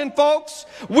portion, folks.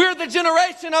 We're the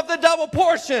generation of the double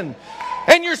portion.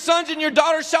 And your sons and your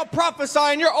daughters shall prophesy,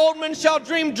 and your old men shall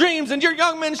dream dreams, and your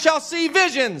young men shall see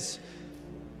visions.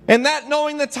 And that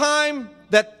knowing the time,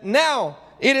 that now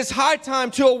it is high time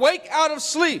to awake out of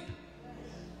sleep.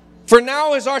 For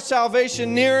now is our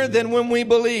salvation nearer than when we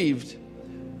believed.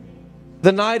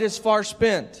 The night is far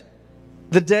spent.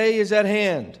 The day is at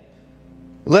hand.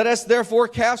 Let us therefore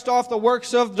cast off the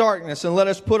works of darkness and let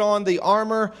us put on the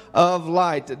armor of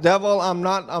light. The devil, I'm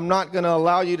not going to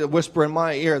allow you to whisper in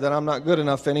my ear that I'm not good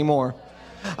enough anymore.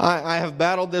 I have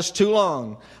battled this too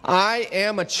long. I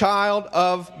am a child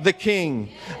of the King.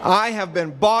 I have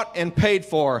been bought and paid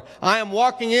for. I am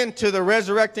walking into the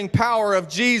resurrecting power of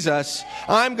Jesus.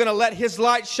 I'm going to let His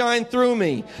light shine through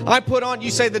me. I put on,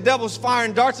 you say the devil's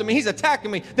firing darts at me. He's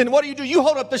attacking me. Then what do? You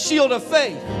hold up the shield of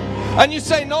faith. And you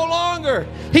say, no longer.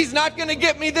 He's not going to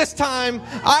get me this time.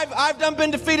 I've been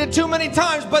defeated too many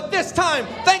times, but this time,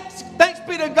 thanks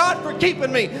be to God for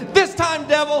keeping me. This time,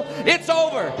 devil, it's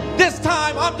over. This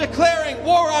time, I'm declaring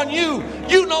war on you.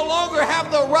 You no longer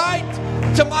have the right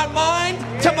to my mind,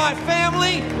 to my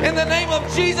family. In the name of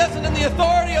Jesus and in the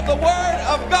authority of the Word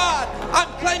of God, I'm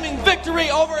claiming victory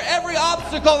over every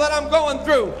obstacle that I'm going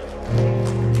through.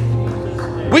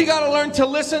 We got to learn to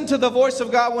listen to the voice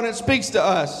of God when it speaks to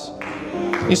us.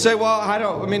 You say, well,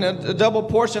 a double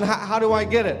portion, how do I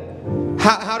get it?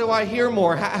 How do I hear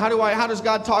more? How does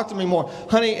God talk to me more?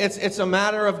 Honey, it's a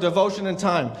matter of devotion and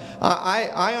time.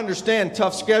 I understand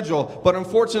tough schedule, but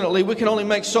unfortunately, we can only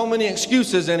make so many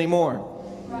excuses anymore.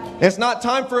 It's not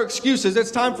time for excuses.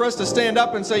 It's time for us to stand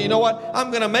up and say, you know what?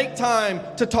 I'm going to make time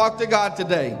to talk to God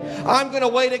today. I'm going to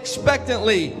wait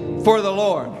expectantly for the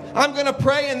Lord. I'm going to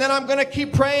pray, and then I'm going to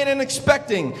keep praying and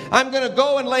expecting. I'm going to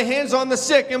go and lay hands on the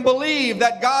sick and believe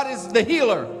that God is the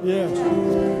healer.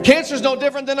 Yeah. Cancer is no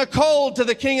different than a cold to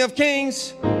the King of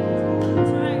Kings.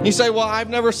 You say, well, I've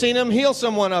never seen Him heal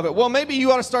someone of it. Well, maybe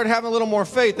you ought to start having a little more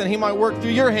faith, and He might work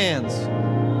through your hands.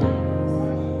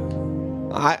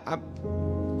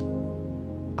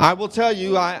 I will tell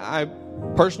you,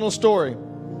 personal story.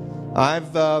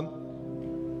 I've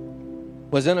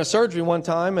was in a surgery one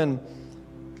time, and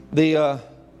the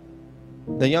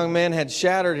The young man had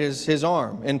shattered his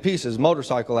arm in pieces,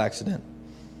 motorcycle accident.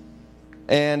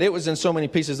 And it was in so many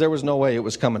pieces, there was no way it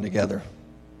was coming together.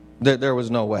 There was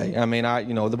no way. I mean,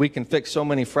 we can fix so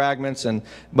many fragments,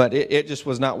 but it just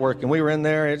was not working. We were in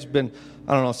there. It's been,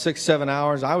 6, 7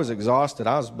 hours. I was exhausted.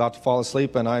 I was about to fall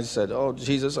asleep, and I said, "Oh,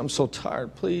 Jesus, I'm so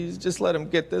tired. Please, just let him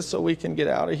get this so we can get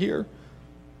out of here."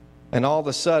 And all of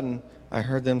a sudden, I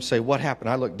heard them say, "What happened?"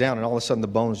 I looked down, and all of a sudden, the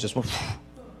bones just went.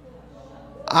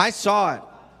 I saw it.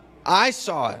 I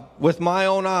saw it with my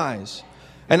own eyes.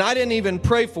 And I didn't even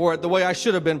pray for it the way I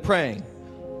should have been praying.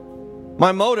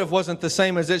 My motive wasn't the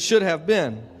same as it should have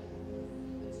been.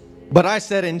 But I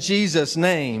said, "In Jesus'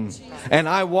 name." And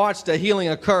I watched a healing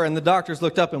occur, and the doctors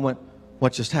looked up and went,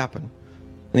 "What just happened?"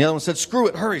 And the other one said, "Screw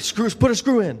it, hurry, put a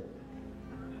screw in."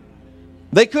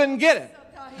 They couldn't get it.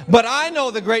 But I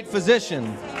know the great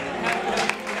physician.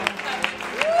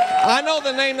 I know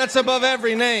the name that's above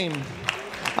every name.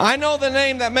 I know the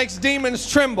name that makes demons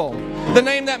tremble. The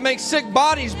name that makes sick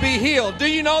bodies be healed. Do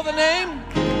you know the name?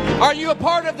 Are you a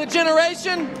part of the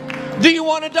generation? Do you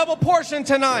want a double portion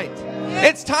tonight?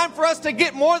 It's time for us to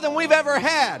get more than we've ever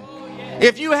had.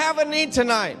 If you have a need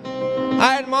tonight,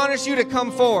 I admonish you to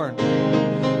come forward.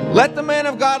 Let the man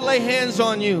of God lay hands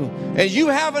on you. And you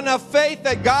have enough faith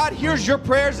that God hears your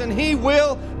prayers and He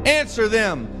will answer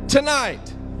them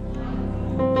tonight.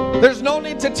 There's no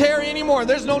need to tarry anymore.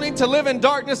 There's no need to live in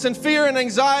darkness and fear and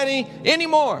anxiety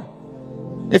anymore.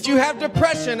 If you have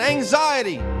depression,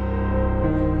 anxiety,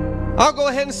 I'll go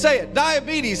ahead and say it,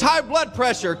 diabetes, high blood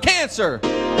pressure, cancer,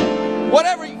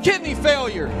 whatever, kidney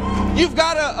failure, you've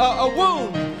got a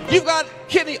wound, you've got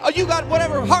kidney, you got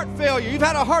whatever, heart failure, you've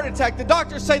had a heart attack, the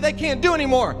doctors say they can't do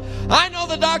anymore. I know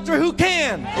the doctor who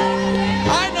can.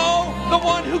 I know the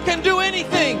one who can do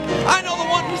anything. I know the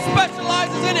one who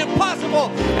specializes in impossible.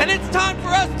 And it's time for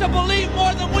us to believe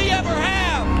more than we ever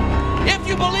have. If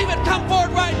you believe it, come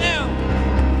forward right now.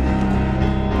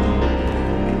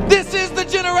 This is the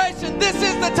generation. This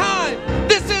is the time.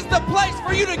 This is the place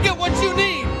for you to get what you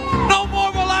need. No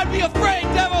more will I be afraid,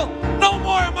 devil. No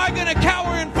more am I going to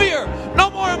cower in fear. No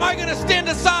more am I going to stand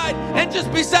aside and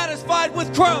just be satisfied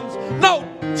with crumbs. No,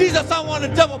 Jesus, I want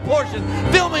a double portion.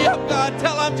 Fill me up, God,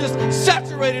 till I'm just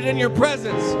saturated in your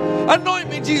presence. Anoint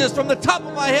me, Jesus, from the top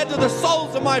of my head to the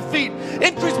soles of my feet.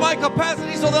 Increase my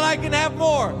capacity so that I can have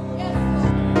more.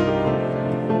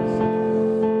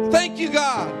 Thank you,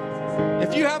 God.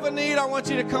 If you have a need, I want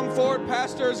you to come forward.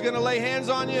 Pastor is going to lay hands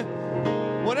on you.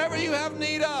 Whatever you have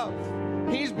need of,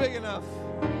 He's big enough.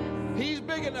 He's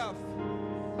big enough.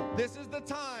 This is the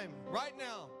time right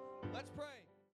now. Let's pray.